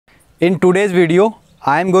In today's video,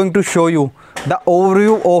 I am going to show you the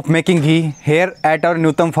overview of making ghee here at our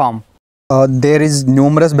Nyutam farm. There is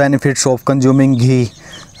numerous benefits of consuming ghee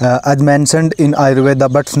as mentioned in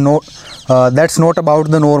Ayurveda, but that's not about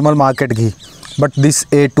the normal market ghee, but this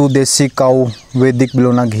A2 Desi Cow Vedic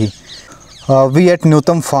Bilona Ghee. We at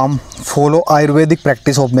Nyutam Farm follow Ayurvedic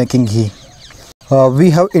practice of making ghee. We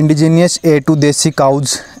have indigenous A2 Desi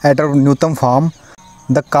cows at our Nyutam farm.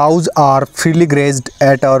 The cows are freely grazed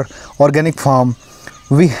at our organic farm.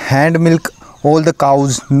 We hand milk all the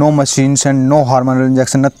cows, no machines and no hormonal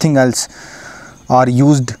injection, nothing else are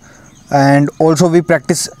used. And also we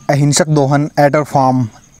practice Ahinsak Dohan at our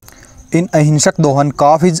farm. In Ahinsak Dohan,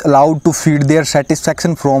 calf is allowed to feed their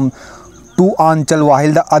satisfaction from 2 aanchals,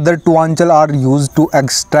 while the other 2 aanchals are used to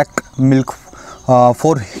extract milk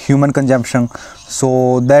for human consumption.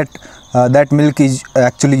 So that milk is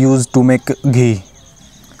actually used to make ghee.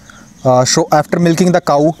 So after milking the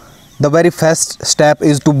cow, the very first step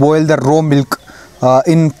is to boil the raw milk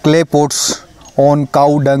in clay pots on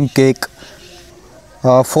cow dung cake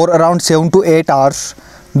for around 7 to 8 hours.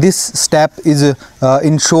 This step is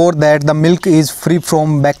ensure that the milk is free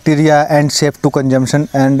from bacteria and safe to consumption,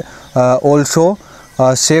 and also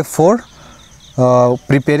safe for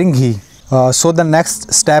preparing ghee. So the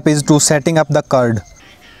next step is to setting up the curd.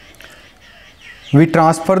 We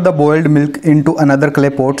transfer the boiled milk into another clay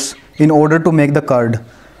pots in order to make the curd.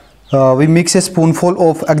 We mix a spoonful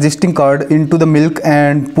of existing curd into the milk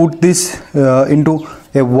and put this into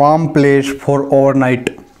a warm place for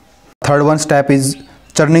overnight. Third one step is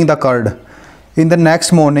churning the curd. In the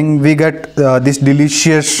next morning we get this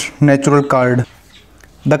delicious natural curd.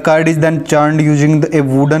 The curd is then churned using a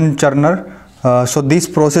wooden churner. So this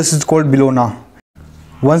process is called Bilona.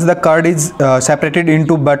 Once the curd is separated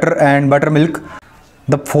into butter and buttermilk,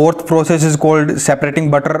 the fourth process is called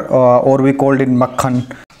separating butter, or we called it makhan.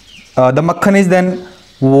 The makhan is then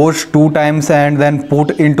washed 2 times and then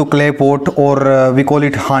put into clay pot, or we call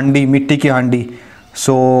it handi, mitti ki handi.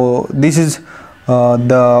 So this is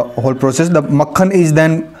the whole process. The makhan is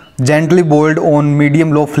then gently boiled on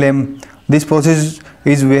medium-low flame. This process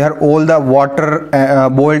is where all the water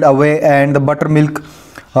boiled away and the buttermilk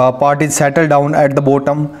part is settled down at the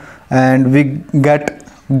bottom, and we get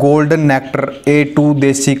golden nectar A2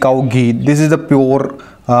 Desi Cow Ghee. This is the pure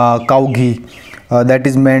cow ghee that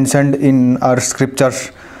is mentioned in our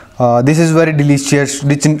scriptures. This is very delicious,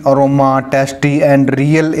 rich in aroma, tasty, and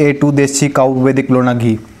real A2 Desi Cow Vedic Bilona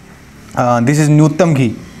Ghee. This is Nyutam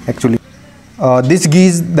Ghee actually. This ghee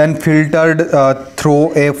is then filtered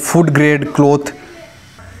through a food grade cloth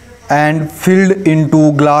and filled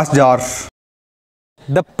into glass jars.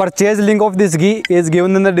 The purchase link of this ghee is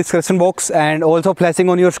given in the description box and also flashing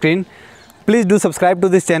on your screen. Please do subscribe to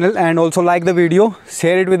this channel and also like the video,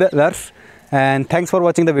 share it with others, and thanks for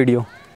watching the video.